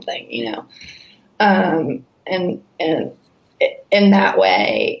something, and in that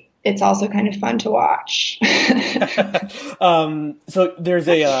way, it's also kind of fun to watch. So there's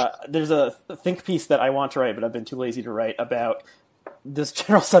a think piece that I want to write, but I've been too lazy to write, about this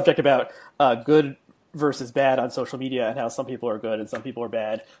general subject about good versus bad on social media, and how some people are good and some people are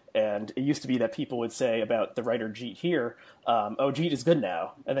bad. And it used to be that people would say about the writer Jeet here, oh, Jeet is good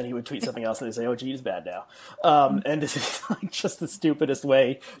now. And then he would tweet something else and they'd say, oh, Jeet is bad now. And this is like just the stupidest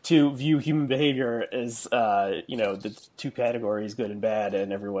way to view human behavior, is, the 2 categories, good and bad,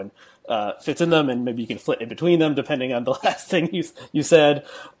 and everyone fits in them, and maybe you can flit in between them depending on the last thing you said.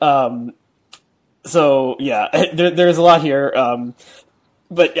 So yeah, there's a lot here.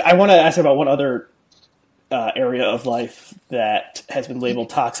 But I want to ask about one other area of life that has been labeled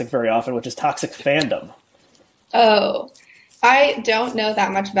toxic very often, which is toxic fandom. Oh, I don't know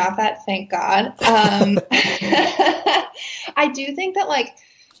that much about that, thank God. I do think that like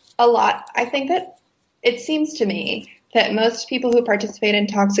I think that it seems to me that most people who participate in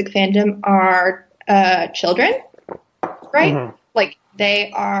toxic fandom are children, right? Mm-hmm. Like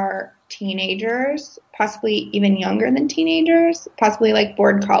they are teenagers, possibly even younger than teenagers, possibly like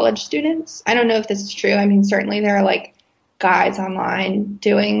bored college students. I don't know if this is true. I mean, certainly there are like guys online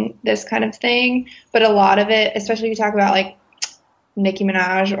doing this kind of thing, but a lot of it, especially if you talk about like Nicki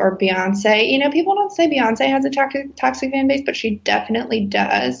Minaj or Beyonce, you know, people don't say Beyonce has a toxic fan base, but she definitely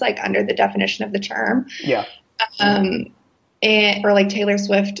does, like under the definition of the term. Yeah. Or like Taylor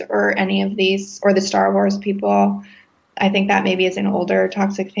Swift or any of these, or the Star Wars people. I think that maybe is an older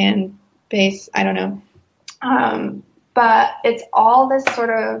toxic fan base. I don't know. But it's all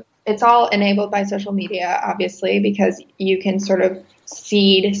it's all enabled by social media, obviously, because you can sort of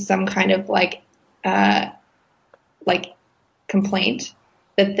seed some kind of like complaint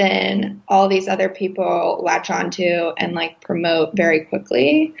that then all these other people latch onto and like promote very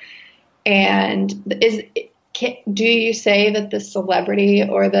quickly. And do you say that the celebrity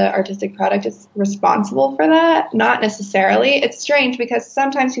or the artistic product is responsible for that? Not necessarily. It's strange because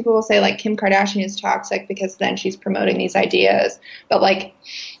sometimes people will say like Kim Kardashian is toxic because then she's promoting these ideas, but like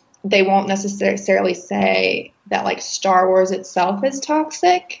they won't necessarily say that like Star Wars itself is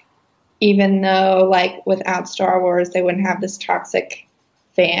toxic, even though like without Star Wars they wouldn't have this toxic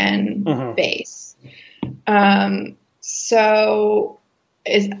fan base. So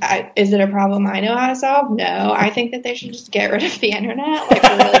is it a problem I know how to solve? No. I think that they should just get rid of the internet, like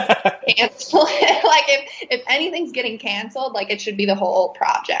really cancel it. Like if anything's getting canceled, like it should be the whole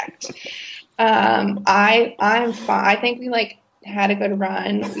project. I'm fine. I think we like had a good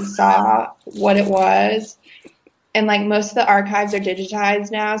run. We saw what it was. And like most of the archives are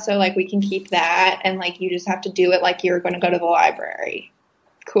digitized now, so like we can keep that, and like you just have to do it like you're going to go to the library.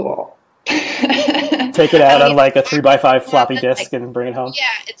 Cool. Take it out on like a 3x5 floppy disk and bring it home. Yeah,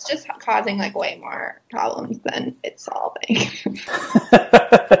 it's just causing like way more problems than it's solving.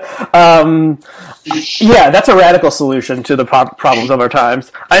 Yeah, that's a radical solution to the problems of our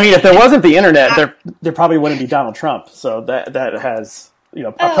times. I mean, if there wasn't the internet, there probably wouldn't be Donald Trump. So that has, you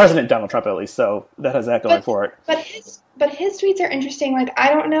know, President Donald Trump at least. So that has that going for it. But his tweets are interesting. Like,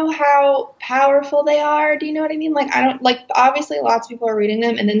 I don't know how powerful they are. Do you know what I mean? Like, I don't, like, obviously lots of people are reading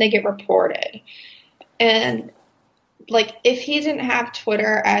them and then they get reported. And, like, if he didn't have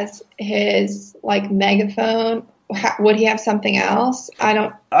Twitter as his, like, megaphone, would he have something else?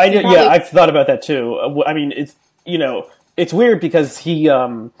 Yeah, I've thought about that too. I mean, it's, you know, it's weird because he,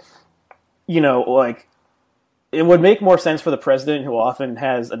 you know, like, it would make more sense for the president, who often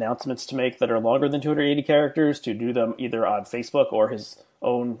has announcements to make that are longer than 280 characters, to do them either on Facebook or his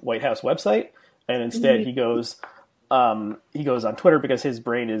own White House website. And instead he goes on Twitter because his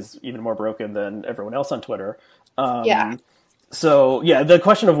brain is even more broken than everyone else on Twitter. So, yeah, the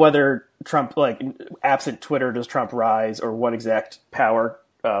question of whether Trump, like, absent Twitter, does Trump rise, or what exact power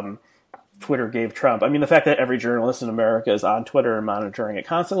Twitter gave Trump. I mean, the fact that every journalist in America is on Twitter and monitoring it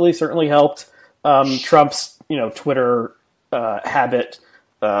constantly certainly helped Trump's, you know, Twitter habit,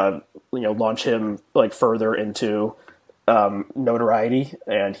 you know, launch him like further into notoriety,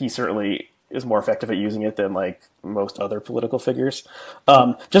 and he certainly is more effective at using it than like most other political figures.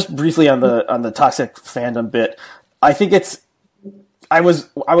 Just briefly on the toxic fandom bit, I think I was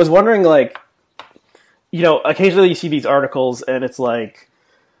wondering, like, you know, occasionally you see these articles and it's like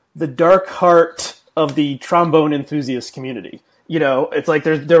the dark heart of the trombone enthusiast community. You know, it's like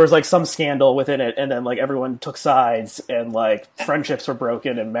there was like some scandal within it, and then like everyone took sides, and like friendships were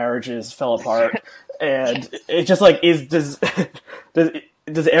broken and marriages fell apart, and it just like does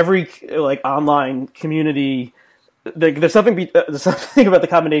every like online community, there's something about the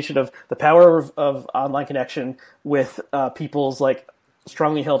combination of the power of online connection with people's like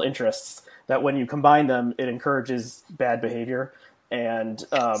strongly held interests, that when you combine them, it encourages bad behavior, and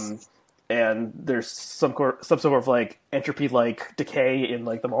there's some sort of like entropy like decay in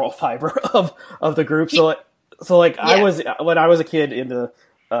like the moral fiber of the group. So like when I was a kid in the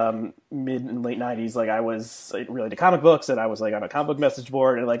mid and late 90s, like I was really into comic books, and I was like on a comic book message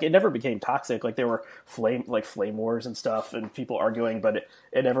board, and like it never became toxic. Like there were flame wars and stuff and people arguing, but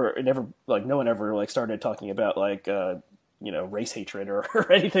it never like no one ever like started talking about like you know, race hatred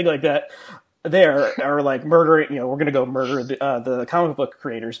or anything like that. there are like murdering. We're going to go murder the comic book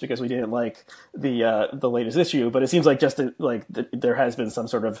creators because we didn't like the latest issue. But it seems like there has been some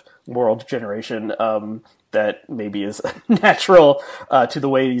sort of moral degeneration that maybe is natural to the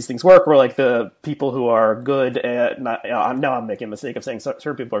way these things work. Where like the people who are good at now I'm making a mistake of saying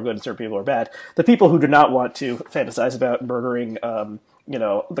certain people are good and certain people are bad. The people who do not want to fantasize about murdering.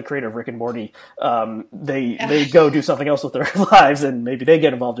 The creator of Rick and Morty, they go do something else with their lives, and maybe they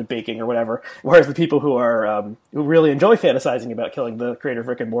get involved in baking or whatever. Whereas the people who who really enjoy fantasizing about killing the creator of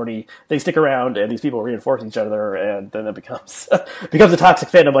Rick and Morty, they stick around, and these people reinforce each other, and then it becomes a toxic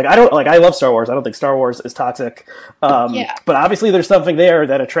fandom. I love Star Wars. I don't think Star Wars is toxic, but obviously there's something there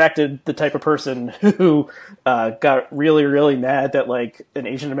that attracted the type of person who got really, really mad that like an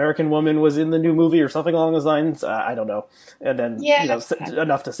Asian American woman was in the new movie or something along those lines. I don't know, and then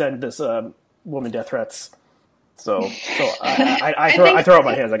enough to send this woman death threats. So I throw up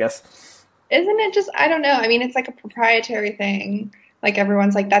my hands, I guess. Isn't it just, I don't know. I mean, it's like a proprietary thing. Like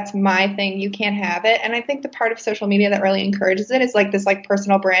everyone's like, that's my thing. You can't have it. And I think the part of social media that really encourages it is like this like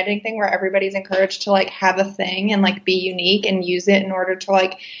personal branding thing where everybody's encouraged to like have a thing and like be unique and use it in order to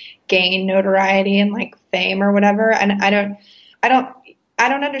like gain notoriety and like fame or whatever. And I don't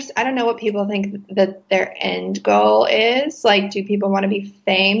understand. I don't know what people think that their end goal is. Like, do people want to be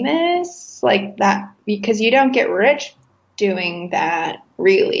famous like that? Because you don't get rich doing that,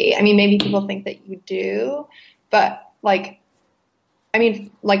 really. I mean, maybe people think that you do, but like, I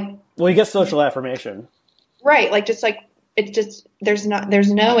mean, like, well, you get social affirmation, right? Like, just like it's just there's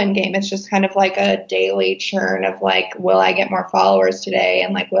no end game. It's just kind of like a daily churn of like, will I get more followers today?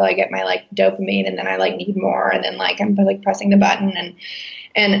 And like, will I get my like dopamine? And then I like need more. And then like I'm like pressing the button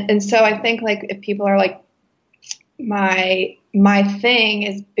and so I think like if people are like my thing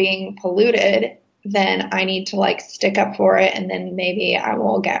is being polluted, then I need to like stick up for it, and then maybe I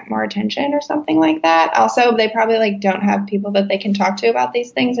will get more attention or something like that. Also, they probably like don't have people that they can talk to about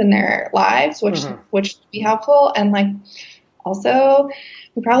these things in their lives, which would be helpful. And like also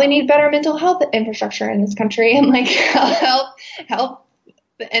we probably need better mental health infrastructure in this country, and like all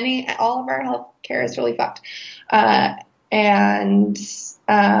of our health care is really fucked.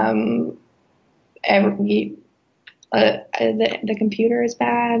 The computer is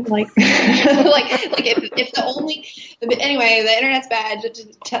bad. Like, if the only, anyway, the internet's bad.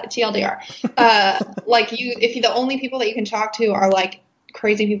 TLDR. If the only people that you can talk to are like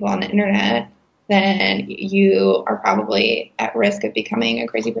crazy people on the internet, then you are probably at risk of becoming a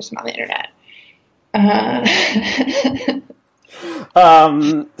crazy person on the internet.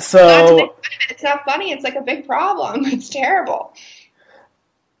 So it's not funny. It's like a big problem. It's terrible.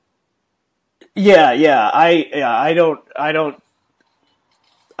 Yeah. I don't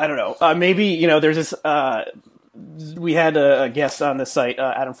know. Maybe, there's this, we had a guest on this site,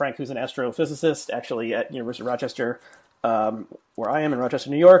 Adam Frank, who's an astrophysicist, actually at University of Rochester, where I am in Rochester,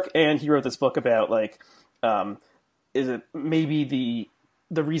 New York. And he wrote this book about like, is it maybe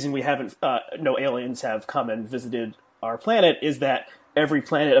the reason we haven't, no aliens have come and visited our planet is that every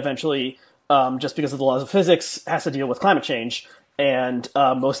planet eventually, just because of the laws of physics, has to deal with climate change. And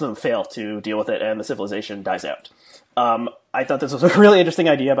most of them fail to deal with it, and the civilization dies out. I thought this was a really interesting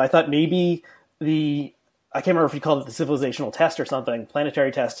idea, but I thought maybe I can't remember if you called it the civilizational test or something,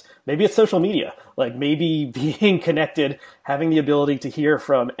 planetary test. Maybe it's social media. Like maybe being connected, having the ability to hear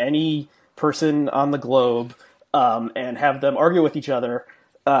from any person on the globe and have them argue with each other.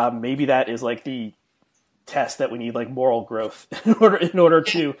 Maybe that is like the test that we need, like moral growth in order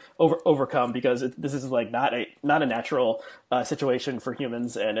to overcome, because this is like not a natural situation for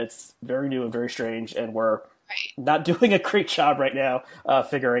humans, and it's very new and very strange, and we're not doing a great job right now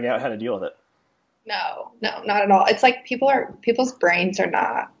figuring out how to deal with it. No, not at all. It's like people's brains are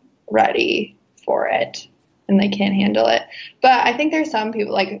not ready for it, and they can't handle it. But I think there's some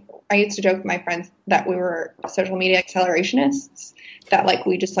people, like I used to joke with my friends that we were social media accelerationists, that like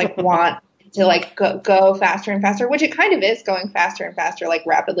we just like want to like go faster and faster, which it kind of is going faster and faster, like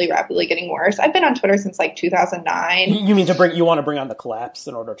rapidly getting worse. I've been on Twitter since like 2009. You mean you want to bring on the collapse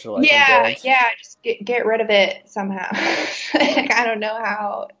in order to like just get rid of it somehow. Like, I don't know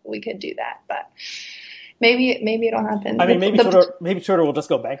how we could do that, but maybe it'll happen. I mean, maybe Twitter will just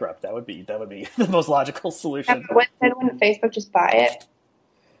go bankrupt. That would be the most logical solution. Wouldn't Facebook just buy it?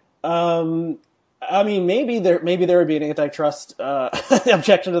 I mean, maybe there would be an antitrust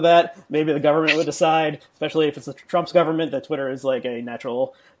objection to that. Maybe the government would decide, especially if it's Trump's government, that Twitter is like a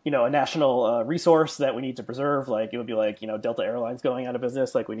national resource that we need to preserve. Like it would be like, Delta Airlines going out of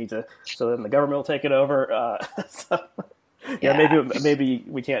business. Like we need to, so then the government will take it over. Maybe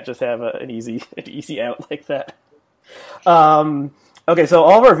we can't just have an easy out like that. Okay, so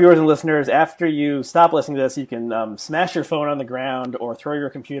all of our viewers and listeners, after you stop listening to this, you can smash your phone on the ground or throw your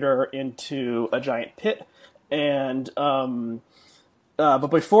computer into a giant pit. And but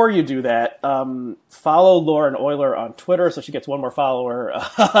before you do that, follow Lauren Oyler on Twitter so she gets one more follower.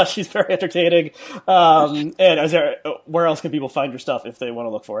 She's very entertaining. Where else can people find your stuff if they want to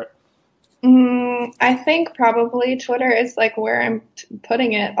look for it? I think probably Twitter is like where I'm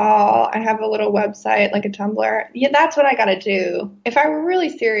putting it all. I have a little website, like a Tumblr. Yeah, that's what I got to do. If I were really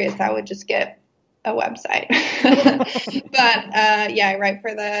serious, I would just get a website. But yeah, I write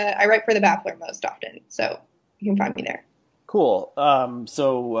for the Baffler most often, so you can find me there. Cool.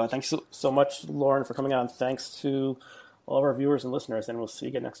 Thanks so much, Lauren, for coming on. Thanks to all of our viewers and listeners, and we'll see you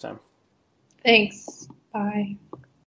again next time. Thanks. Bye.